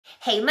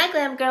Hey my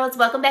glam girls,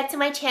 welcome back to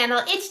my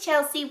channel. It's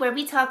Chelsea, where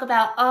we talk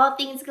about all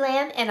things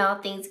glam and all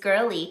things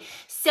girly.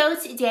 So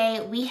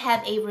today we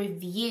have a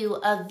review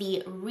of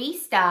the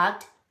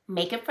Restocked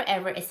Makeup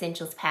Forever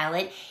Essentials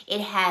palette. It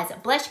has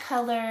blush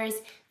colors,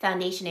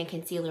 foundation and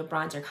concealer,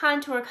 bronzer,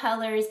 contour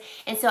colors.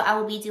 And so I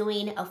will be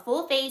doing a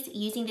full face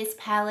using this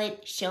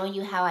palette, showing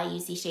you how I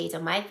use these shades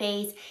on my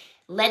face,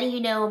 letting you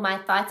know my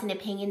thoughts and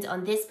opinions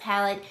on this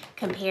palette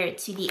compared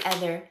to the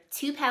other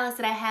two palettes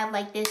that I have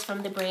like this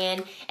from the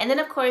brand. And then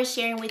of course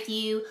sharing with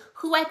you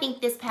who I think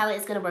this palette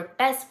is gonna work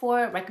best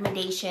for,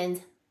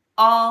 recommendations,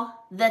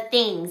 all the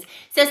things.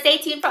 So stay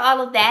tuned for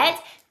all of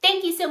that.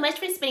 Thank you so much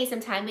for spending some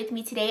time with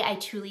me today. I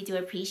truly do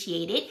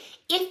appreciate it.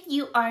 If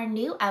you are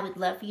new, I would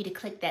love for you to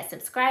click that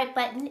subscribe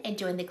button and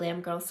join the Glam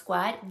Girl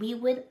Squad. We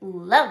would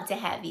love to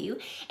have you.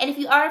 And if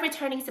you are a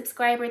returning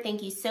subscriber,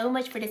 thank you so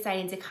much for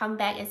deciding to come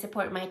back and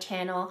support my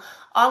channel.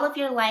 All of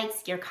your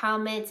likes, your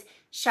comments,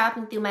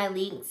 shopping through my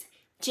links,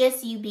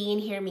 just you being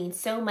here means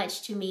so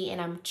much to me,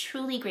 and I'm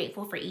truly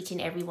grateful for each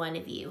and every one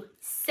of you.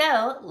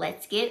 So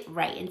let's get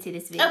right into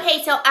this video.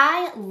 Okay, so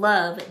I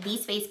love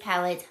these face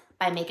palettes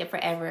by Makeup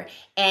Forever,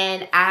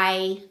 and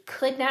I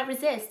could not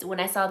resist when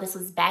I saw this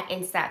was back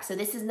in stock. So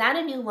this is not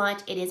a new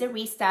launch, it is a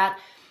restock.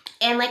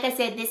 And like I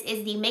said, this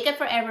is the Makeup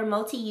Forever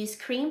Multi-Use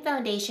Cream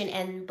Foundation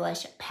and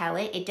Blush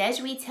Palette. It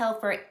does retail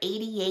for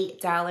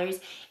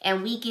 $88,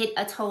 and we get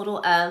a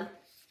total of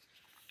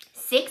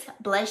 6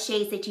 blush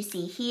shades that you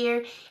see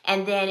here,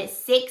 and then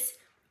 6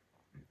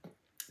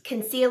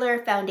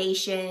 concealer,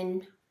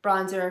 foundation,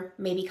 bronzer,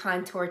 maybe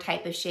contour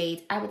type of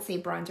shades. I would say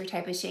bronzer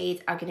type of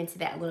shades. I'll get into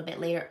that a little bit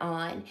later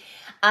on.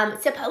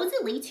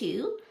 Supposedly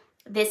too,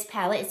 this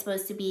palette is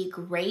supposed to be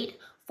great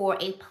for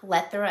a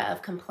plethora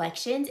of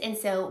complexions, and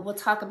so we'll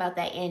talk about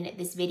that in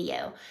this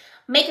video.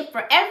 Makeup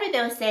Forever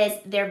though says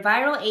their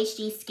Viral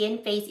HD Skin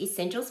Face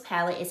Essentials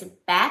palette is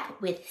back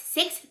with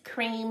 6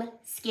 cream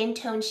skin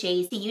tone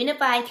shades to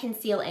unify,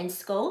 conceal, and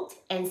sculpt,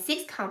 and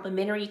 6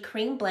 complementary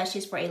cream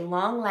blushes for a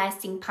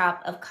long-lasting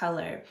pop of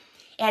color.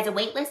 It has a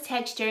weightless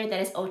texture that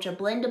is ultra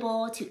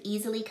blendable to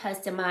easily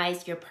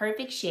customize your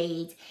perfect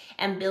shades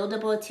and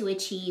buildable to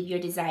achieve your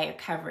desired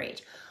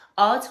coverage.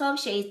 All 12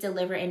 shades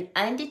deliver an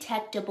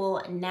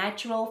undetectable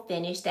natural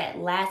finish that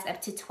lasts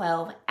up to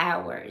 12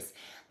 hours.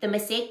 The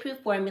mistake-proof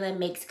formula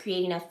makes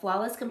creating a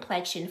flawless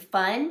complexion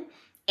fun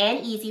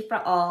and easy for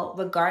all,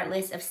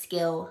 regardless of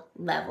skill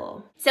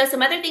level. So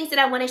some other things that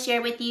I want to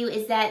share with you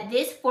is that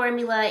this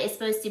formula is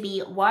supposed to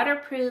be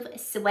waterproof,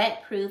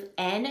 sweat-proof,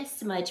 and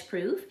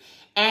smudge-proof.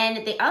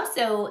 And they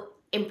also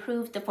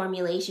improved the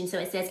formulation. So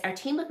it says, our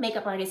team of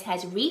makeup artists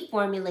has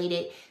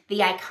reformulated the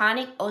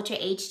iconic Ultra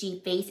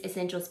HD Face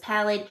Essentials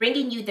palette,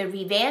 bringing you the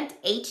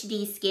revamped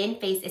HD Skin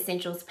Face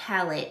Essentials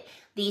palette.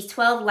 These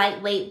 12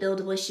 lightweight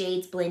buildable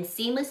shades blend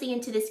seamlessly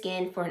into the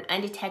skin for an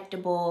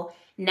undetectable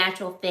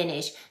natural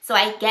finish. So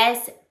I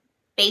guess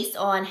based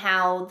on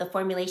how the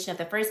formulation of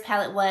the first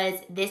palette was,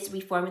 this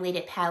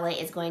reformulated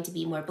palette is going to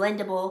be more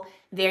blendable,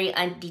 very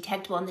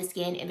undetectable on the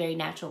skin, and very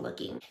natural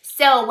looking.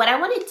 So what I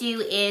want to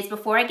do is,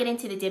 before I get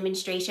into the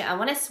demonstration, I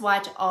want to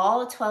swatch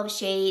all 12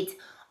 shades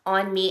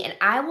on me, and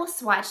I will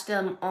swatch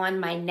them on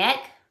my neck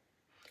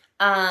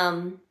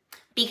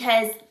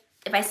because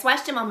if I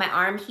swatch them on my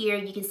arm here,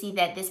 you can see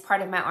that this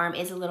part of my arm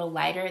is a little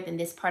lighter than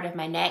this part of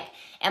my neck,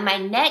 and my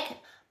neck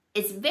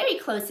is very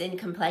close in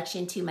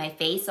complexion to my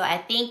face. So I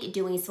think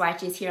doing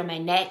swatches here on my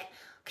neck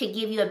could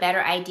give you a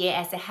better idea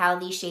as to how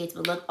these shades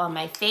would look on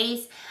my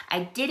face.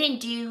 I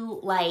didn't do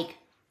like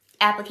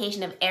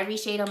application of every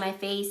shade on my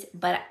face,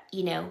 but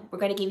you know, we're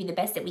gonna give you the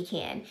best that we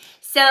can.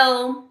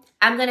 So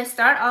I'm gonna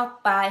start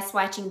off by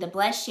swatching the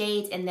blush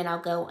shades, and then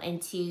I'll go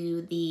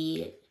into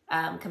the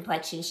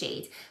complexion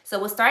shades. So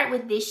we'll start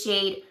with this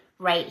shade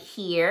right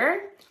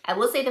here. I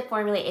will say the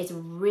formula is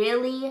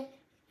really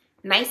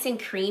nice and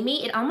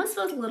creamy. It almost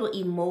feels a little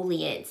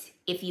emollient,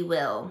 if you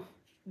will.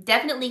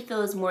 Definitely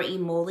feels more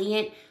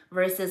emollient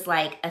versus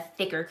like a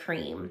thicker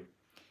cream.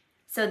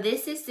 So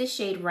this is the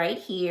shade right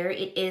here.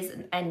 It is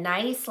a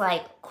nice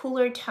like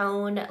cooler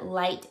tone,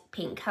 light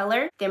pink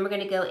color. Then we're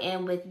gonna go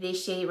in with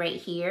this shade right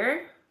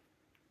here.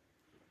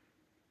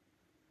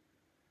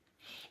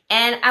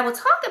 And I will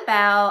talk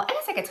about, I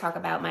guess I could talk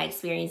about my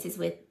experiences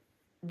with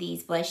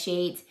these blush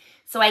shades.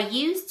 So I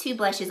used 2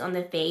 blushes on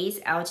the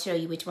face. I'll show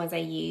you which ones I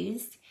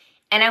used.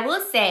 And I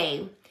will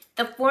say,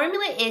 the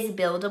formula is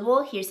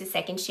buildable. Here's the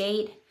second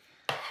shade.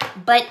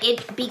 But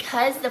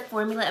because the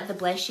formula of the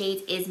blush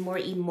shades is more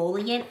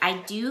emollient, I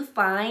do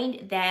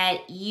find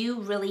that you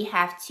really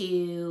have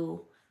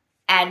to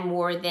add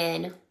more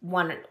than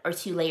 1 or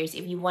 2 layers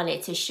if you want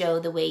it to show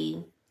the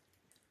way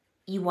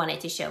you want it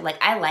to show.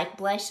 Like, I like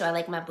blush, so I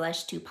like my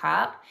blush to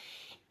pop.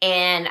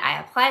 And I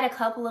applied a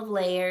couple of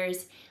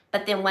layers,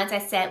 but then once I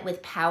set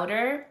with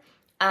powder,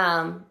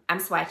 I'm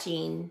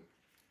swatching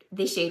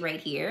this shade right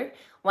here.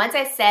 Once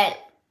I set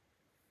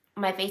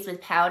my face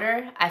with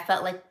powder, I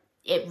felt like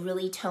it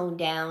really toned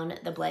down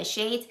the blush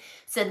shades.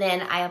 So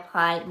then I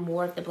applied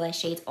more of the blush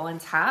shades on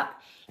top,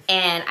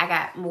 and I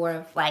got more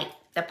of like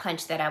the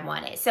punch that I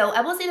wanted. So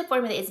I will say the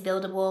formula is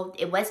buildable.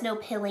 It was no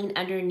pilling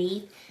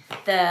underneath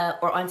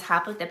or on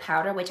top of the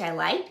powder, which I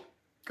liked.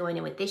 Going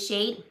in with this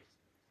shade.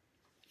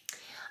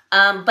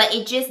 But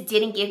it just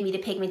didn't give me the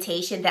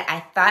pigmentation that I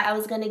thought I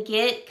was gonna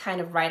get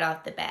kind of right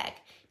off the bat.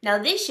 Now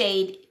this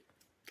shade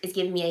is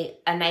giving me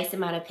a nice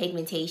amount of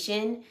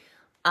pigmentation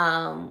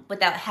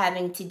without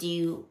having to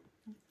do,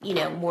 you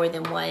know, more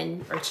than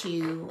 1 or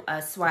 2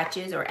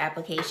 swatches or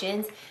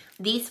applications.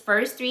 These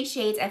first 3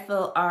 shades I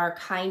feel are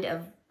kind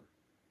of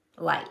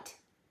light,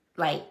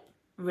 like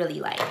really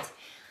light.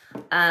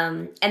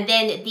 And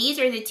then these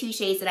are the 2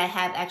 shades that I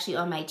have actually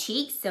on my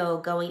cheeks. So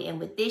going in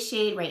with this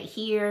shade right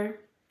here,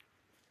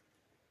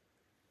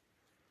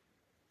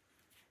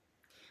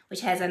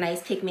 which has a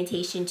nice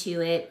pigmentation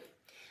to it.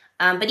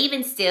 But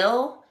even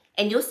still,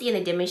 and you'll see in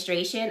the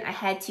demonstration, I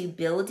had to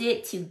build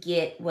it to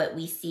get what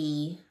we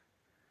see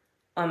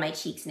on my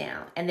cheeks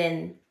now. And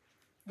then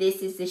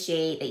this is the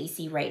shade that you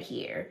see right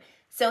here.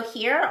 So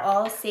here are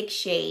all 6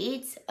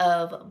 shades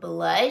of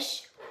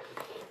blush.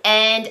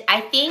 And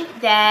I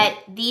think that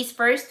these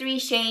first 3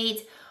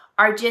 shades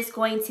are just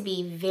going to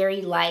be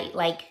very light.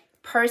 Like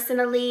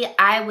personally,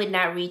 I would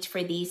not reach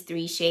for these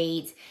 3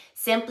 shades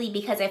simply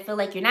because I feel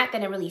like you're not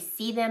gonna really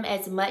see them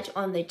as much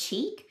on the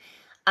cheek.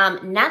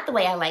 Not the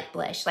way I like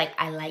blush. Like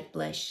I like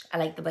blush. I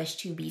like the blush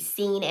to be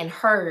seen and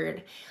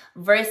heard.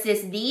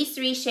 Versus these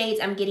 3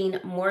 shades, I'm getting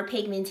more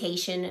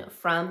pigmentation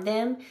from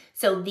them.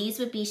 So these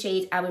would be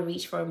shades I would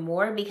reach for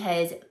more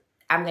because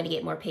I'm gonna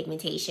get more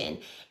pigmentation.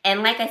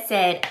 And like I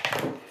said,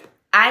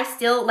 I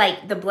still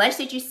like the blush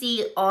that you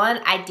see on,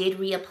 I did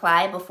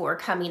reapply before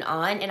coming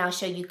on, and I'll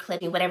show you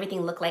clipping what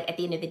everything looked like at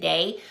the end of the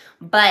day.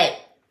 But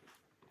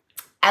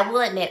I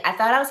will admit, I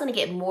thought I was gonna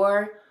get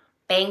more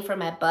bang for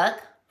my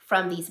buck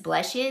from these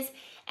blushes,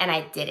 and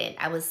I didn't.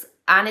 I was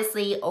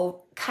honestly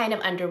kind of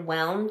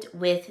underwhelmed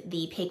with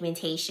the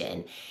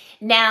pigmentation.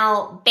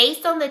 Now,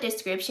 based on the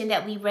description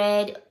that we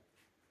read,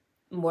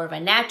 more of a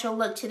natural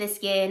look to the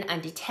skin,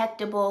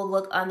 undetectable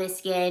look on the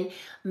skin.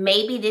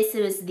 Maybe this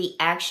is the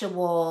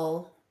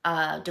actual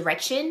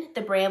direction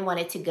the brand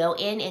wanted to go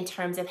in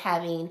terms of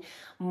having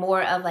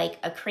more of like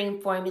a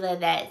cream formula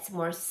that's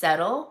more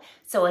subtle.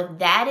 So if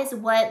that is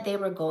what they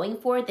were going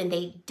for, then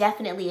they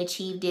definitely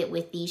achieved it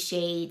with these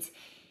shades.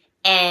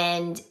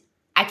 And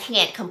I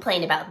can't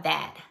complain about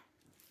that.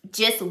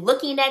 Just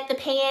looking at the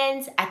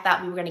pans, I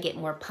thought we were gonna get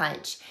more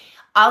punch.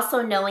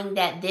 Also knowing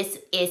that this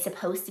is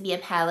supposed to be a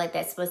palette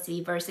that's supposed to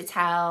be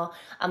versatile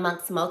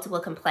amongst multiple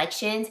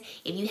complexions.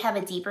 If you have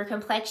a deeper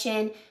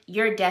complexion,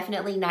 you're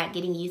definitely not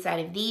getting use out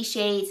of these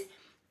shades.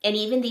 And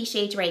even these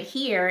shades right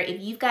here,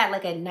 if you've got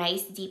like a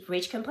nice, deep,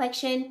 rich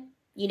complexion,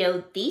 you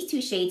know, these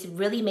 2 shades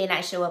really may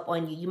not show up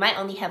on you. You might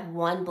only have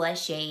 1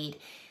 blush shade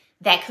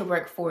that could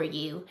work for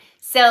you.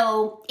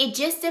 So it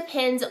just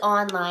depends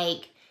on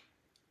like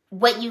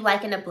what you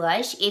like in a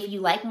blush. If you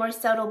like more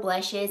subtle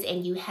blushes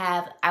and you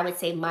have, I would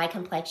say, my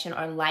complexion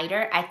or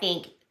lighter, I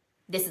think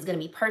this is gonna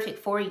be perfect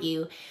for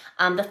you.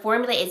 The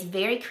formula is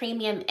very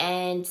creamy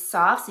and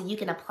soft, so you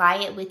can apply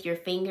it with your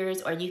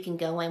fingers or you can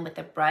go in with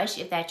a brush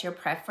if that's your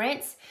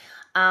preference.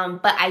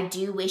 But I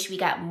do wish we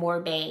got more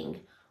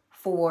bang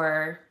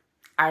for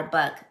our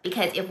buck,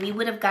 because if we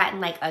would have gotten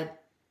like a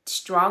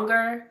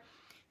stronger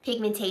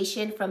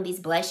pigmentation from these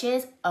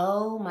blushes,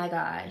 oh my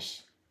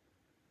gosh,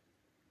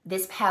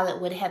 this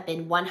palette would have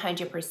been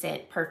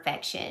 100%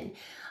 perfection.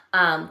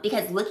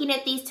 Because looking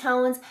at these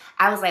tones,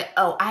 I was like,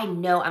 oh, I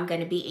know I'm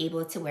gonna be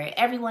able to wear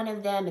every one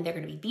of them and they're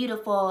gonna be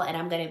beautiful and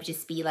I'm gonna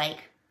just be like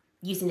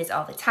using this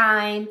all the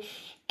time.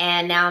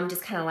 And now I'm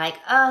just kind of like,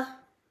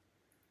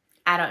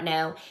 I don't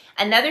know.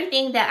 Another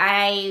thing that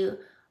I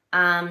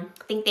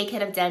think they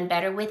could have done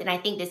better with, and I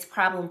think this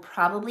problem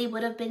probably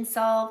would have been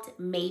solved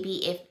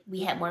maybe if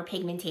we had more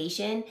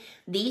pigmentation.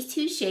 These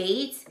 2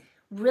 shades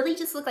really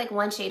just look like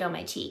 1 shade on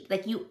my cheek.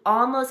 Like you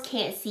almost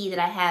can't see that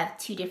I have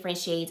 2 different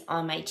shades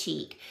on my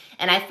cheek.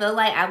 And I feel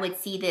like I would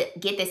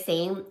get the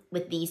same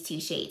with these 2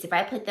 shades. If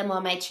I put them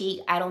on my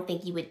cheek, I don't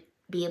think you would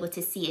be able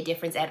to see a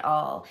difference at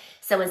all.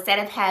 So instead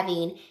of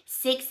having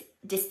 6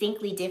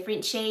 distinctly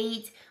different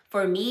shades,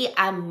 for me,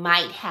 I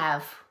might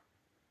have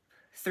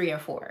 3 or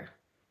 4,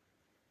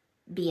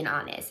 being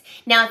honest.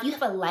 Now, if you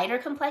have a lighter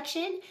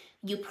complexion,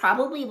 you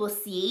probably will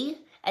see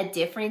a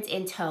difference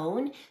in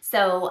tone.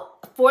 So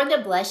for the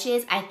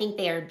blushes, I think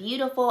they are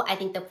beautiful. I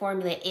think the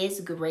formula is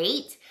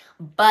great,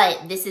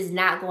 but this is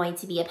not going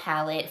to be a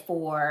palette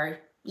for,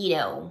 you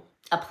know,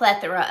 a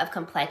plethora of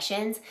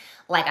complexions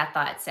like I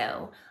thought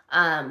so.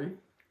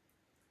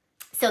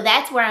 So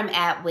that's where I'm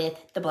at with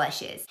the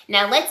blushes.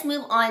 Now let's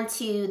move on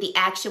to the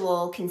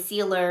actual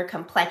concealer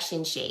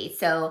complexion shade.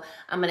 So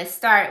I'm gonna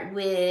start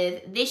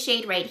with this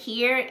shade right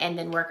here and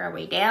then work our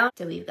way down.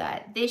 So we've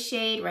got this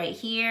shade right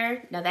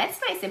here. Now that's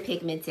nice and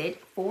pigmented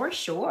for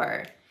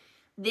sure.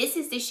 This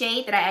is the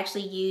shade that I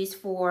actually use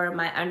for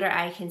my under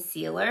eye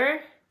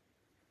concealer.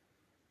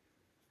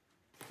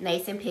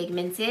 Nice and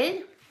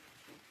pigmented.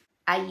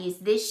 I use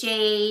this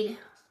shade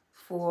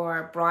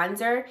for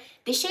bronzer.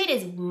 This shade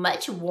is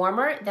much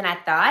warmer than I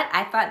thought.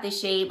 I thought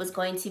this shade was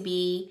going to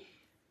be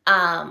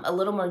a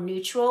little more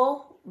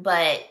neutral,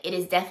 but it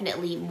is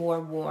definitely more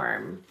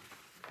warm.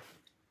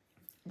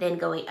 Then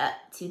going up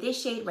to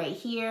this shade right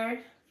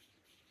here.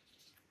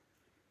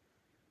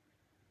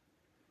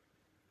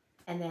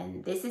 And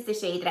then this is the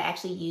shade that I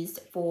actually used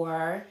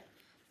for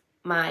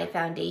my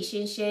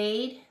foundation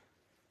shade.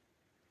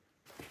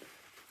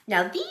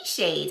 Now these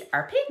shades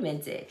are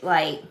pigmented,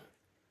 like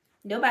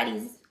no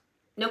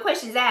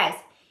questions asked.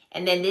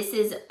 And then this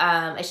is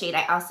a shade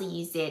I also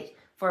used it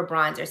for a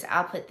bronzer, so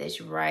I'll put this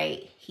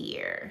right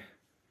here.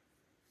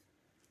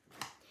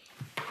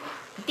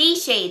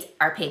 These shades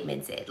are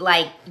pigmented.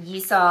 Like you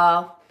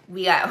saw,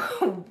 we got,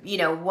 you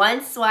know,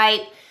 one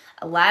swipe,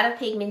 a lot of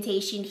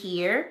pigmentation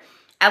here.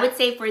 I would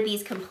say for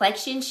these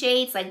complexion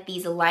shades, like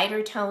these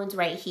lighter tones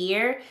right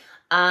here,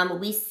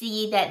 we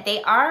see that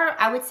they are,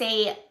 I would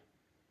say,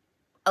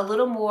 a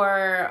little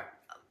more,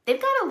 they've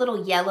got a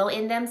little yellow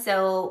in them.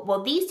 So,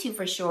 well, these two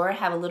for sure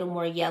have a little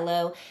more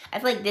yellow. I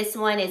feel like this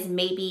one is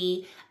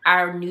maybe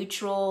our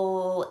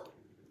neutral,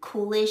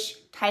 coolish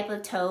type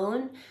of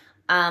tone,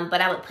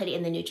 but I would put it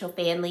in the neutral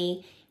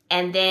family.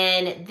 And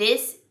then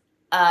this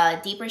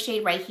deeper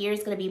shade right here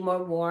is going to be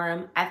more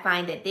warm. I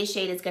find that this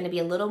shade is going to be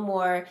a little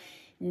more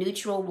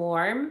neutral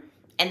warm.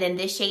 And then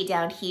this shade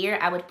down here,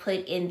 I would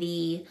put in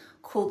the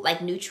cool,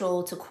 like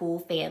neutral to cool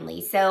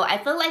family. So I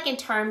feel like in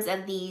terms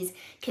of these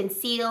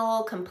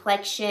conceal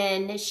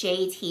complexion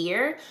shades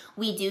here,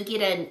 we do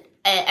get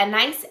a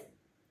nice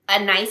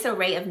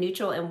array of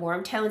neutral and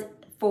warm tones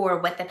for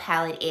what the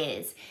palette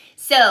is.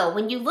 So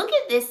when you look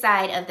at this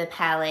side of the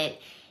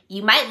palette,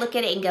 you might look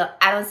at it and go,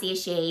 I don't see a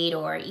shade,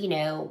 or, you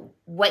know,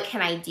 what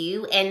can I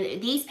do? And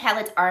these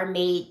palettes are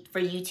made for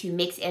you to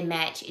mix and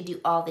match and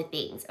do all the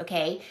things,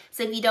 okay?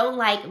 So if you don't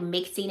like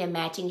mixing and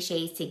matching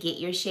shades to get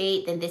your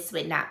shade, then this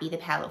would not be the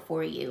palette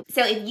for you.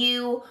 So if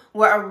you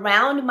were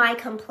around my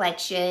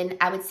complexion,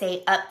 I would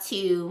say up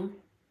to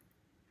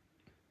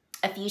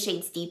a few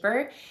shades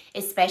deeper,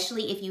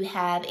 especially if you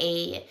have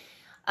a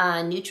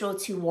neutral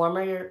to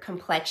warmer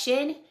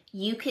complexion,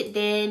 you could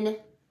then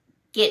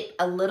get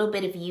a little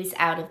bit of use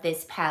out of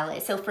this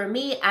palette. So for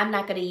me, I'm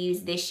not gonna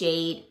use this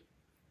shade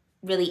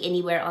really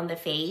anywhere on the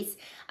face.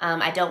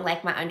 I don't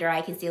like my under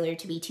eye concealer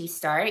to be too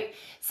stark.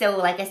 So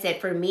like I said,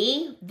 for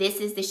me,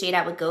 this is the shade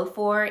I would go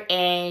for,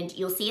 and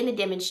you'll see in the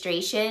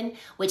demonstration,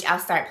 which I'll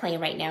start playing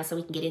right now so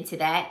we can get into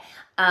that.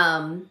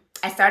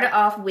 I started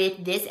off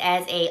with this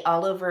as a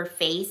all over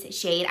face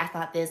shade. I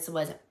thought this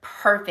was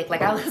perfect.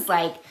 Like I was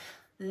like,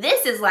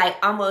 this is like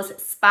almost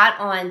spot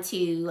on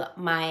to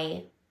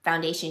my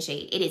foundation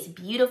shade. It is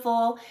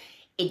beautiful.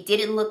 It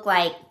didn't look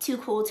like too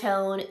cool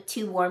tone,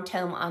 too warm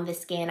tone on the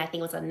skin. I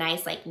think it was a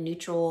nice like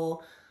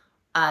neutral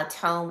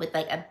tone with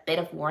like a bit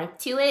of warmth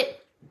to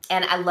it.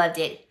 And I loved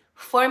it.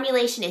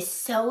 Formulation is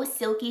so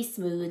silky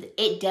smooth.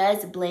 It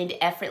does blend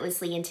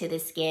effortlessly into the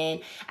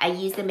skin. I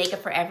used the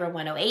Makeup Forever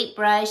 108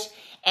 brush,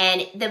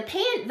 and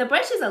the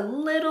brush is a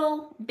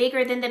little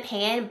bigger than the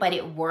pan, but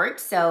it worked,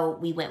 so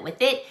we went with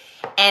it.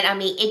 And I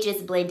mean, it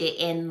just blended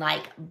in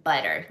like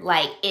butter.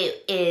 Like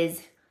it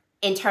is,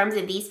 in terms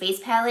of these face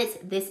palettes,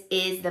 this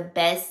is the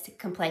best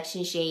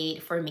complexion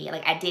shade for me.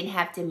 Like I didn't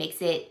have to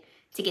mix it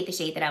to get the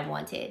shade that I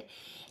wanted.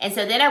 And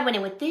so then I went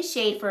in with this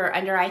shade for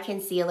under eye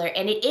concealer,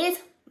 and it is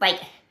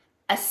like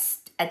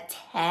a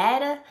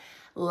tad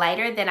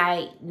lighter than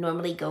I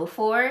normally go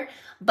for,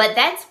 but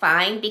that's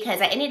fine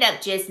because I ended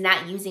up just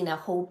not using a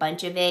whole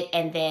bunch of it,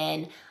 and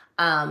then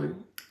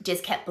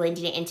just kept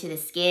blending it into the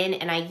skin.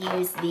 And I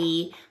used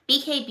the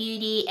BK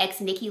Beauty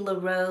X Nikki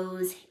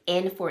LaRose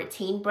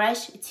N14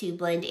 brush to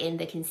blend in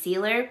the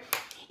concealer.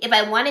 If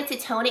I wanted to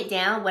tone it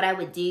down, what I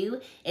would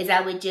do is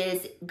I would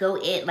just go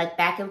in like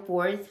back and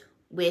forth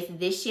with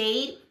this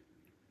shade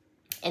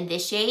and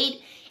this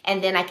shade,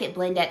 and then I could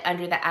blend that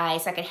under the eye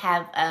so I could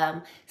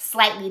have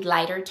slightly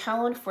lighter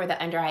tone for the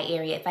under eye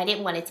area if I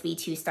didn't want it to be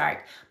too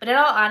stark. But in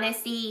all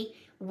honesty,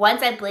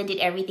 once I blended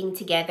everything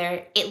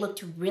together, it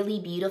looked really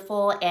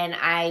beautiful, and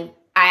I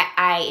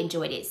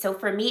enjoyed it. So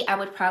for me, I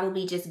would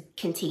probably just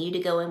continue to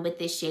go in with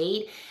this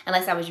shade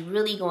unless I was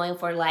really going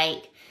for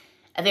like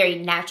a very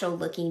natural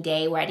looking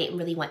day where I didn't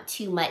really want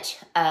too much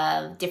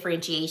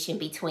differentiation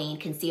between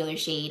concealer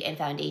shade and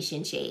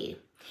foundation shade.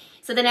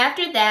 So then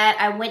after that,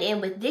 I went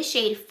in with this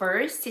shade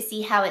first to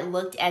see how it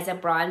looked as a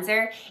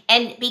bronzer.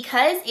 And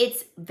because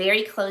it's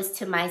very close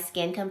to my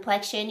skin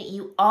complexion,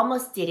 you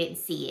almost didn't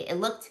see it. It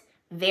looked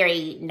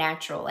very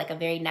natural, like a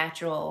very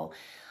natural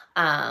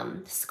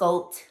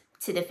sculpt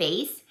to the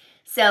face.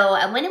 So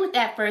I went in with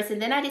that first,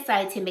 and then I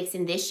decided to mix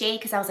in this shade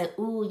because I was like,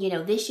 ooh, you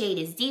know, this shade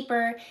is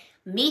deeper.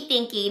 Me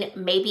thinking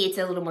maybe it's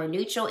a little more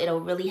neutral.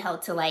 It'll really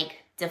help to like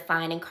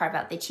define and carve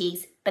out the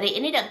cheeks, but it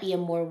ended up being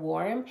more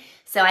warm.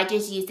 So I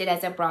just used it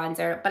as a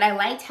bronzer, but I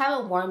liked how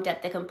it warmed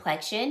up the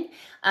complexion.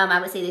 I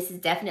would say this is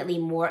definitely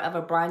more of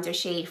a bronzer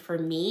shade for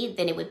me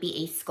than it would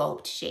be a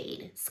sculpt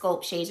shade.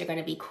 Sculpt shades are going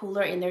to be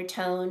cooler in their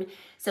tone.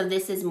 So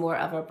this is more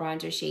of a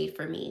bronzer shade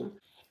for me.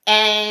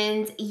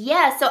 And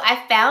yeah, so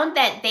I found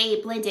that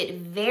they blended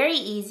very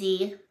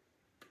easy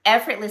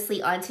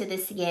effortlessly onto the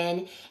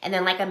skin. And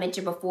then like I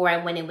mentioned before, I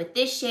went in with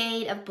this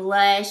shade of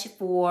blush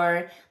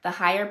for the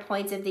higher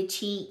points of the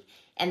cheek.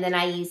 And then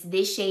I used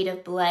this shade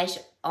of blush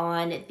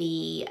on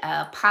the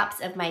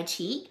pops of my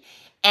cheek.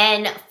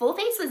 And full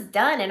face was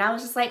done. And I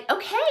was just like,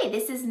 okay,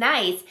 this is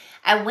nice.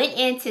 I went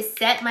in to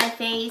set my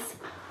face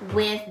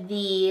with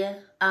the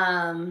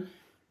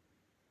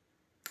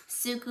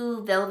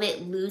Suqqu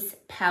Velvet Loose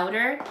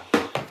Powder.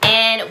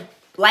 And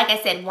like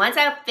I said, once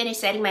I finished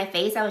setting my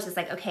face, I was just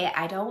like, okay,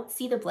 I don't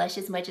see the blush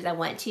as much as I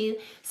want to.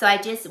 So I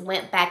just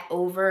went back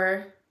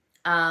over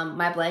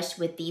my blush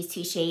with these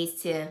two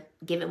shades to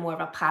give it more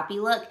of a poppy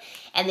look.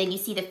 And then you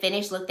see the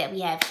finished look that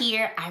we have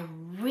here. I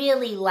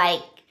really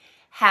like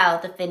how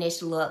the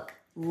finished look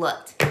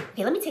looked.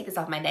 Okay, let me take this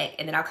off my neck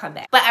and then I'll come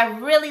back. But I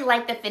really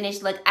like the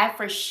finished look. I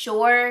for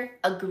sure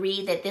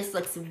agree that this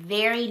looks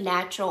very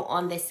natural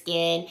on the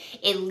skin.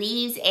 It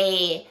leaves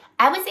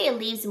I would say it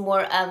leaves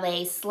more of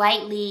a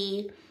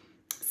slightly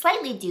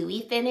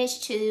dewy finish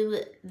to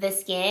the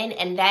skin,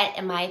 and that,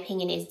 in my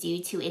opinion, is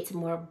due to its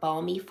more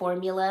balmy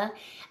formula.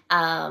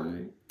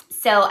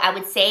 So I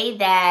would say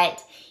that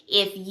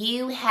if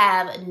you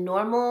have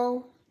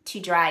normal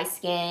to dry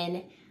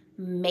skin,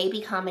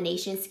 maybe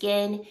combination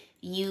skin,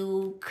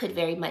 you could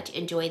very much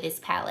enjoy this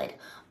palette.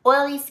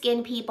 Oily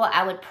skin people,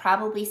 I would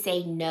probably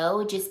say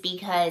no, just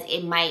because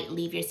it might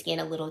leave your skin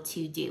a little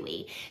too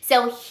dewy.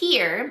 So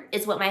here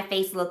is what my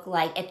face looked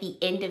like at the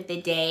end of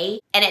the day.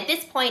 And at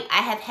this point,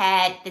 I have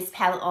had this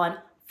palette on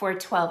for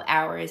 12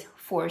 hours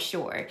for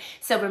sure.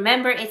 So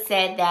remember, it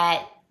said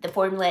that the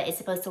formula is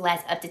supposed to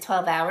last up to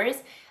 12 hours.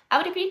 I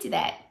would agree to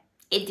that.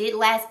 It did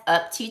last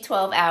up to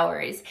 12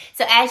 hours.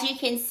 So as you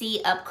can see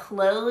up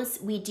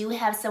close, we do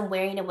have some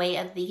wearing away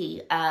of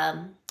the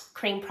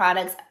cream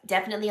products,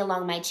 definitely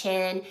along my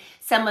chin.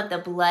 Some of the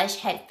blush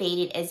had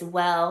faded as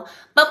well.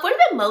 But for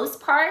the most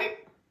part,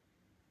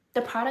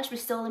 the products were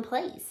still in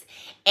place.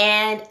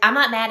 And I'm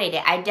not mad at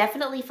it. I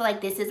definitely feel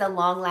like this is a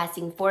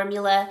long-lasting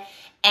formula.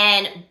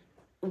 And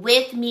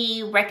with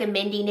me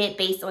recommending it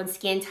based on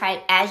skin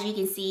type, as you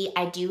can see,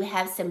 I do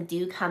have some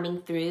dew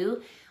coming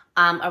through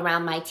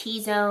around my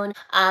T-zone.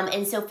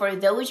 And so for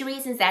those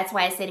reasons, that's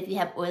why I said if you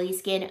have oily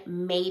skin,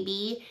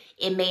 maybe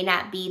it may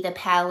not be the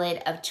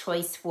palette of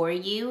choice for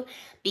you.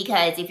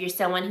 Because if you're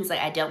someone who's like,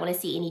 I don't want to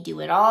see any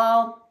dew at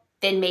all,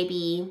 then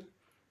maybe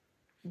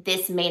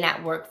this may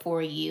not work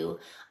for you.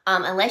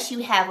 Unless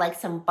you have like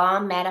some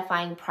balm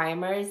mattifying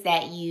primers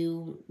that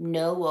you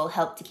know will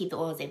help to keep the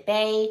oils at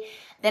bay,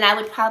 then I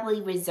would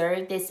probably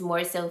reserve this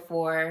more so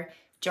for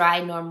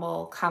dry,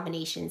 normal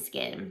combination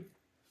skin.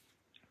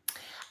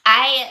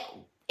 I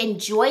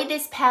enjoy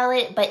this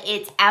palette, but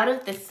it's out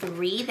of the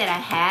three that I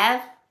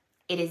have,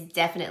 it is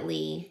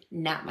definitely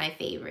not my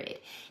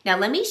favorite. Now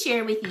let me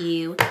share with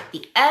you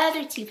the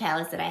other two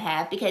palettes that I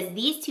have, because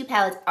these two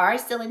palettes are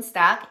still in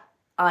stock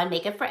on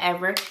Makeup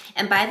Forever.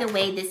 And by the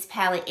way, this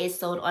palette is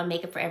sold on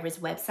Makeup Forever's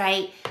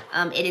website.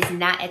 It is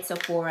not at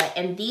Sephora.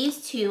 And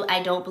these two,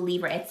 I don't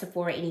believe, are at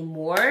Sephora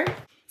anymore.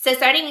 So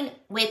starting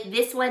with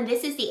this one,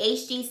 this is the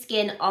HG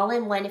Skin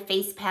All-in-One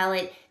Face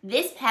Palette.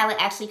 This palette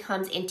actually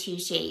comes in two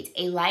shades,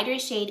 a lighter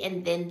shade,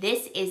 and then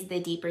this is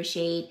the deeper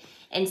shade.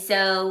 And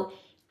so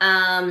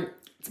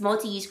it's a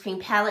multi-use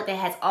cream palette that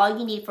has all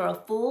you need for a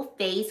full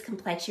face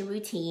complexion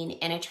routine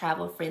and a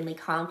travel-friendly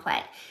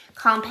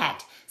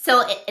compact.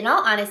 So in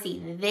all honesty,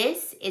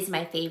 this is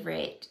my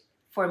favorite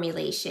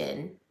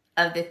formulation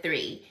of the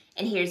three.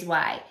 And here's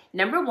why.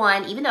 Number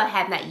one, even though I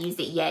have not used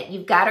it yet,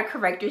 you've got a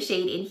corrector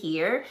shade in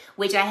here,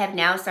 which I have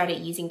now started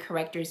using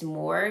correctors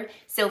more.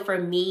 So for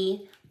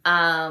me,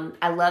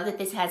 I love that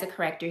this has a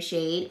corrector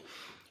shade.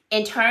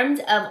 In terms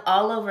of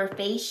all over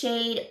face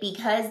shade,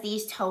 because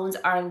these tones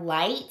are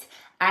light,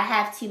 I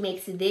have to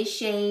mix this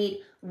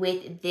shade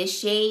with this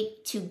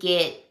shade to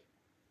get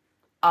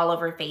all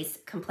over face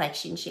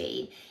complexion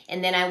shade.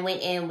 And then I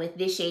went in with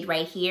this shade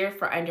right here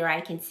for under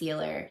eye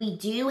concealer. We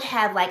do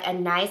have like a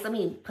nice, let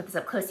me put this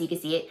up close so you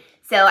can see it.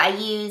 So I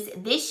use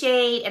this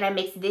shade and I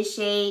mix this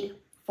shade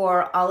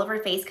for all over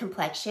face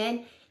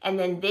complexion. And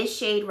then this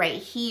shade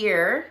right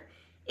here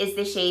is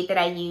the shade that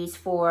I use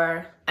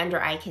for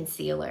under eye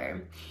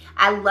concealer.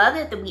 I love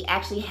that we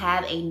actually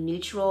have a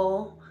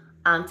neutral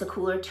to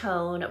cooler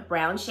tone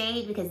brown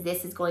shade, because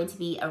this is going to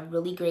be a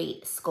really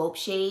great sculpt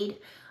shade.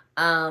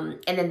 And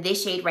then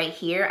this shade right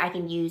here, I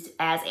can use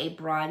as a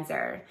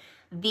bronzer.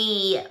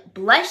 The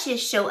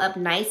blushes show up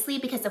nicely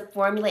because the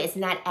formula is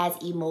not as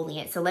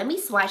emollient. So let me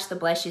swatch the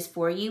blushes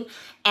for you.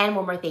 And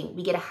one more thing,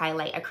 we get a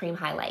highlight, a cream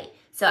highlight.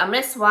 So I'm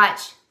gonna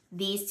swatch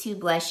these two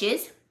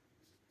blushes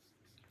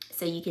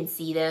so you can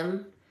see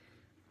them.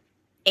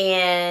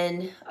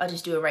 And I'll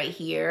just do it right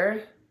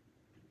here.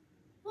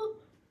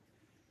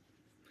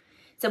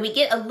 So we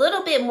get a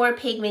little bit more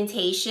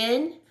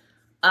pigmentation.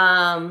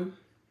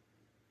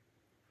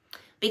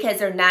 Because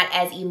they're not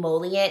as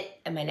emollient,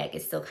 and my neck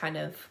is still kind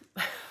of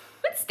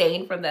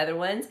stained from the other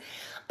ones,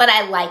 but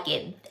I like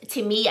it.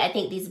 To me, I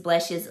think these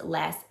blushes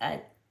last a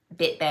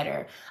bit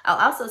better.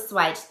 I'll also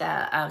swatch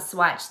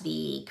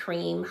the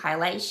cream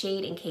highlight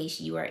shade in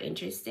case you are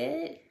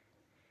interested.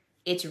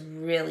 It's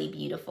really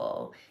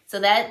beautiful. So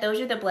those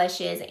are the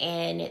blushes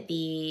and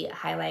the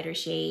highlighter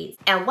shades.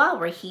 And while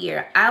we're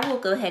here, I will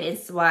go ahead and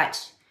swatch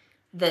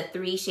the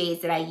 3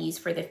 shades that I use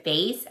for the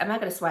face. I'm not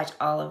gonna swatch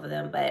all of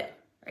them, but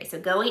all right, so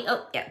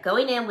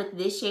going in with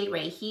this shade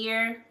right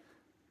here.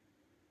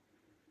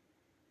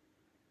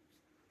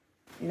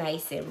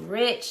 Nice and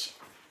rich.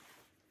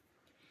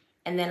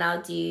 And then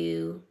I'll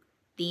do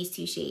these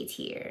 2 shades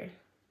here.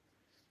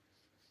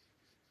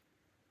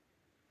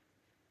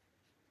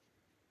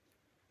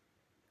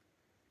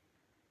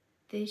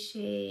 This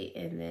shade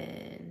and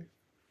then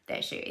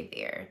that shade right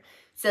there.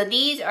 So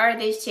these are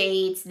the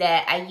shades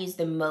that I use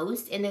the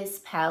most in this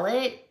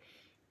palette.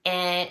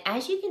 And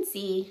as you can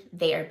see,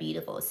 they are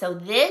beautiful. So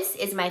this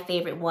is my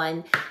favorite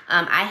one.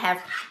 I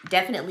have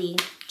definitely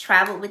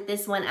traveled with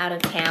this one out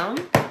of town.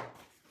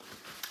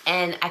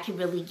 And I can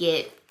really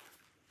get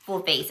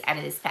full face out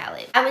of this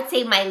palette. I would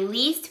say my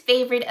least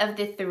favorite of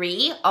the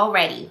 3,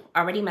 already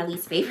my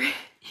least favorite,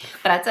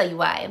 but I'll tell you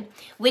why,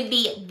 would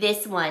be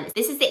this one.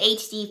 This is the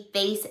HD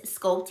Face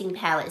Sculpting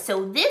Palette.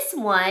 So this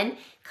one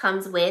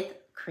comes with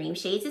cream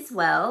shades as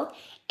well.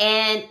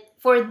 And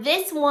for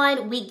this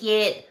one, we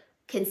get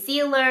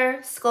concealer,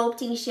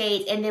 sculpting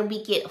shades, and then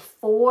we get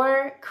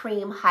 4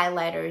 cream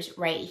highlighters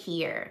right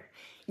here.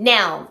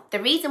 Now,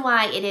 the reason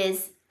why it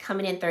is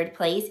coming in 3rd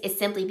place is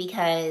simply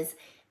because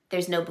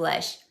there's no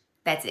blush.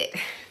 That's it.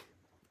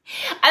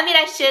 I mean,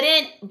 I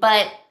shouldn't,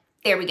 but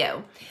there we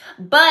go.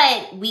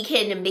 But we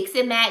can mix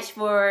and match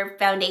for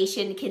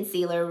foundation,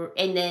 concealer,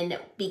 and then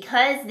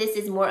because this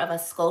is more of a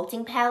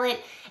sculpting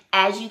palette,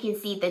 as you can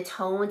see, the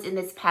tones in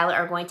this palette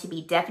are going to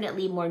be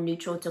definitely more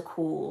neutral to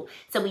cool.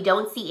 So we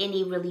don't see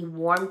any really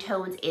warm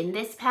tones in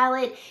this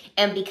palette.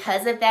 And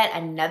because of that,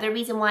 another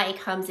reason why it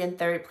comes in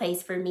 3rd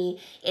place for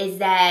me is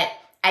that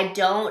I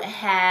don't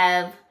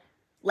have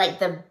like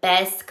the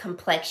best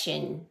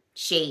complexion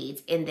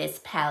shades in this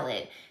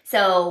palette.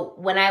 So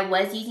when I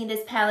was using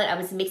this palette, I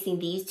was mixing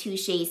these 2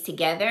 shades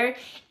together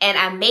and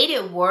I made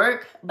it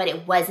work, but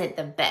it wasn't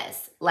the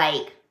best.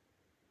 Like,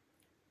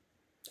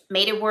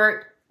 made it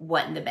work,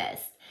 wasn't the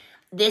best.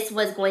 This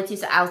was going to,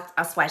 so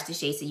I'll swatch the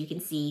shades so you can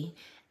see.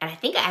 And I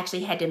think I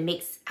actually had to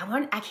mix,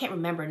 I can't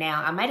remember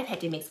now. I might have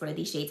had to mix one of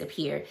these shades up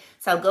here.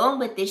 So I'll go in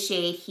with this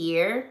shade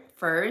here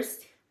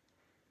first.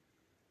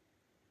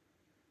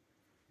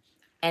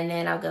 And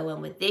then I'll go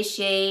in with this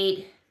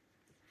shade.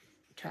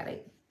 Try to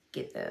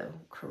get the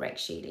correct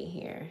shading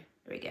here.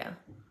 There we go.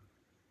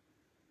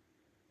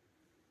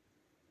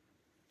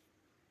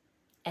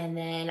 And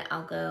then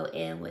I'll go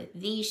in with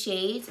these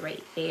shades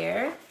right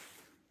there.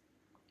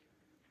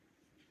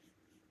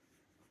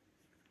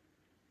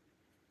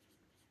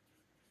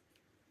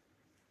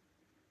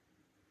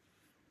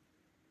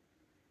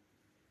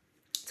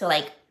 So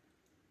like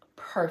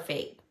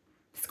perfect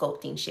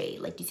sculpting shade.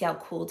 Like, you see how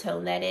cool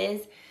tone that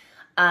is?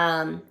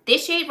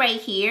 This shade right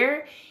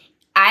here,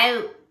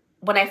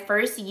 when I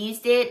first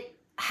used it,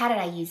 how did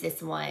I use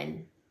this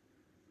one?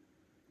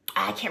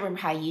 I can't remember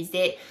how I used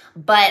it,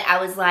 but I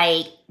was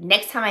like,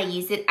 next time I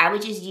use it, I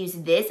would just use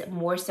this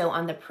more so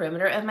on the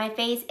perimeter of my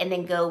face and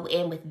then go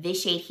in with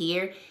this shade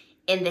here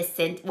in the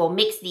center. Well,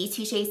 mix these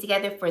 2 shades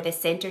together for the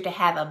center to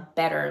have a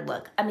better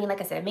look. I mean,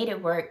 like I said, I made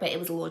it work, but it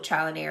was a little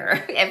trial and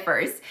error at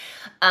first.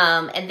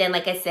 And then,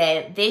 like I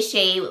said, this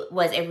shade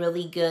was a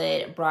really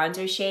good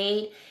bronzer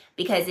shade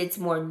because it's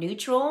more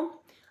neutral.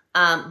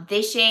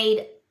 This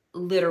shade,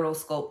 literal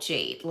sculpt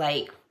shade,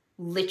 like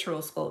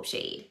literal sculpt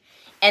shade.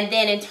 And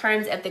then in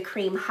terms of the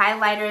cream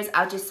highlighters,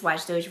 I'll just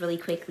swatch those really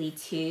quickly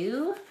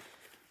too.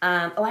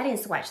 Oh, I didn't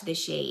swatch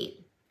this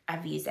shade.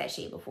 I've used that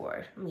shade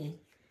before. Let me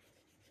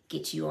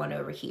get you on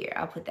over here.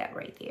 I'll put that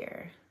right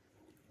there.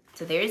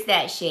 So there's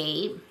that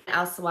shade.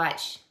 I'll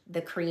swatch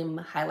the cream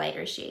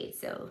highlighter shade.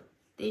 So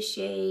this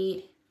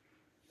shade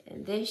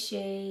and this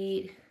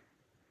shade.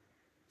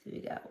 So we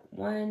got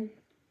 1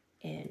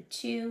 and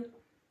 2.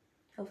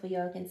 Hopefully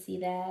y'all can see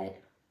that.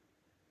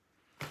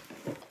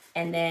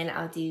 And then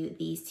I'll do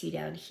these 2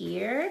 down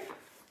here.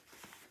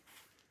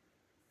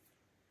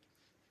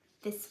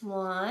 This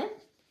one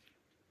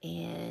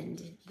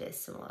and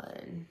this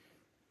one.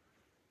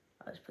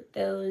 I'll just put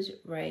those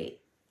right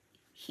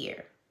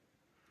here.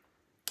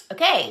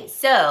 Okay,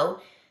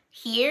 so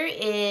here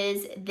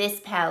is this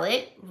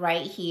palette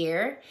right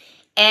here.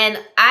 And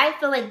I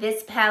feel like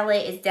this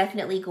palette is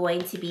definitely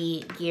going to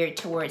be geared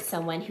towards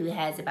someone who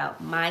has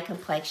about my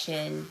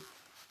complexion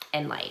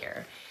and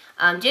lighter.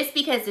 Just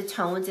because the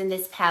tones in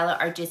this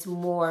palette are just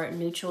more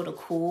neutral to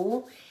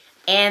cool.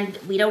 And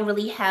we don't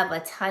really have a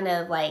ton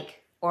of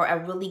like, or a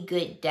really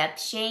good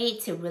depth shade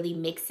to really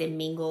mix and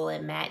mingle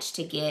and match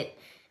to get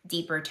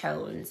deeper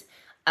tones.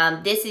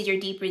 This is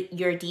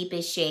your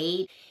deepest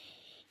shade.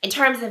 In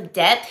terms of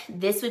depth,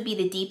 this would be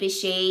the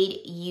deepest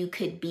shade you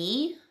could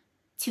be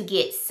to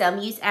get some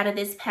use out of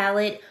this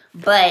palette.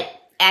 But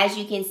as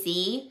you can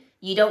see,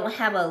 you don't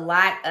have a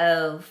lot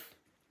of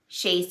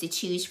shades to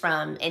choose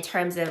from in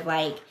terms of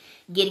like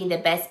getting the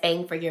best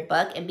bang for your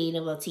buck and being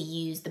able to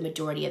use the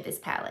majority of this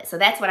palette. So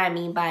that's what I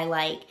mean by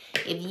like,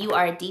 if you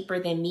are deeper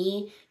than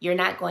me, you're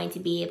not going to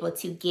be able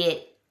to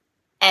get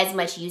as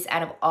much use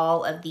out of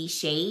all of these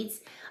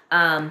shades,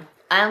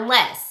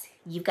 unless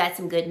you've got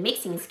some good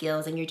mixing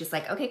skills and you're just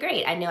like, okay,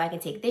 great. I know I can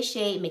take this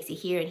shade, mix it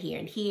here and here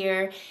and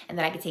here. And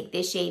then I can take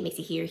this shade, mix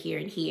it here, here,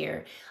 and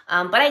here.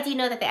 But I do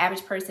know that the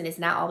average person is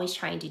not always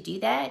trying to do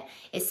that,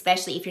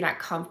 especially if you're not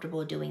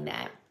comfortable doing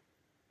that.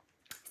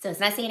 So it's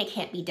not saying it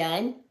can't be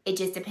done. It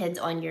just depends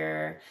on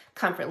your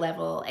comfort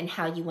level and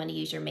how you want to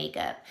use your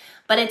makeup.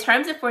 But in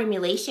terms of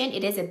formulation,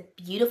 it is a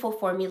beautiful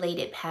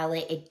formulated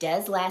palette. It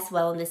does last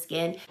well on the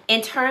skin.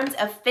 In terms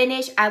of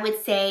finish, I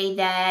would say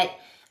that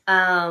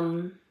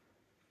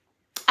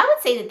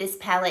this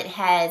palette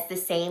has the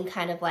same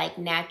kind of like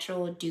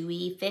natural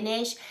dewy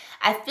finish.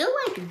 I feel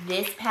like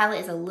this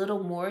palette is a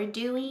little more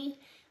dewy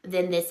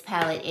than this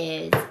palette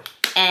is.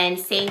 And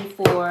same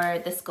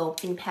for the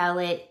sculpting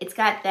palette. It's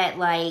got that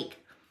like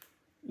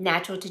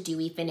natural to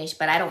dewy finish,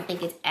 but I don't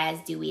think it's as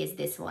dewy as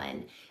this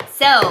one.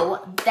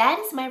 So that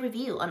is my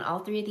review on all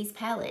three of these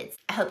palettes.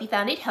 I hope you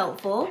found it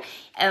helpful,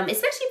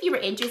 especially if you were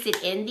interested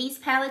in these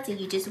palettes and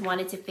you just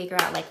wanted to figure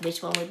out like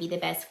which one would be the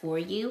best for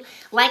you.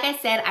 Like I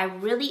said, I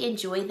really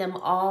enjoy them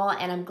all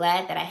and I'm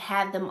glad that I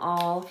have them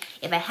all.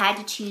 If I had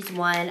to choose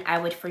one, I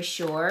would for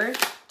sure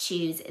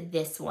choose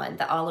this one,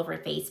 the All Over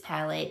Face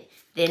palette.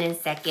 Then in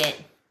second,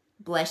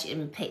 Blush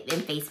and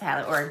Face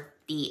palette, or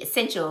the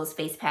Essentials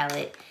face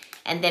palette.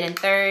 And then in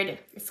third,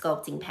 the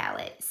Sculpting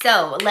palette.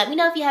 So let me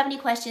know if you have any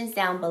questions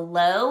down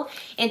below.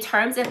 In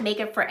terms of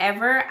Makeup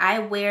Forever, I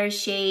wear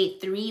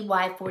shade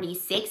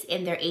 3Y46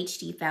 in their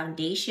HD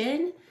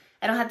foundation.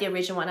 I don't have the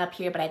original one up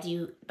here, but I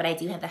do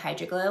have the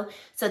Hydra Glow.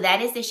 So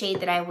that is the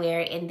shade that I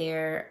wear in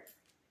their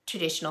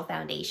traditional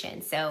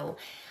foundation. So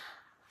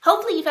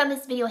hopefully you found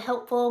this video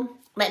helpful.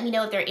 Let me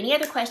know if there are any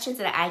other questions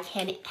that I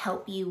can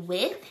help you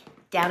with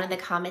down in the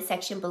comment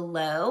section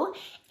below.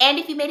 And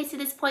if you made it to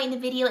this point in the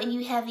video and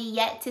you have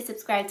yet to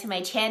subscribe to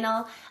my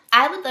channel,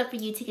 I would love for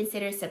you to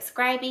consider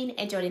subscribing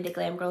and joining the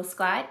Glam Girl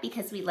Squad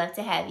because we'd love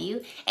to have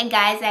you. And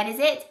guys, that is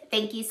it.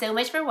 Thank you so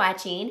much for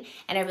watching,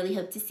 and I really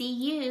hope to see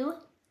you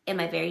in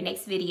my very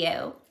next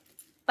video.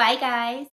 Bye, guys.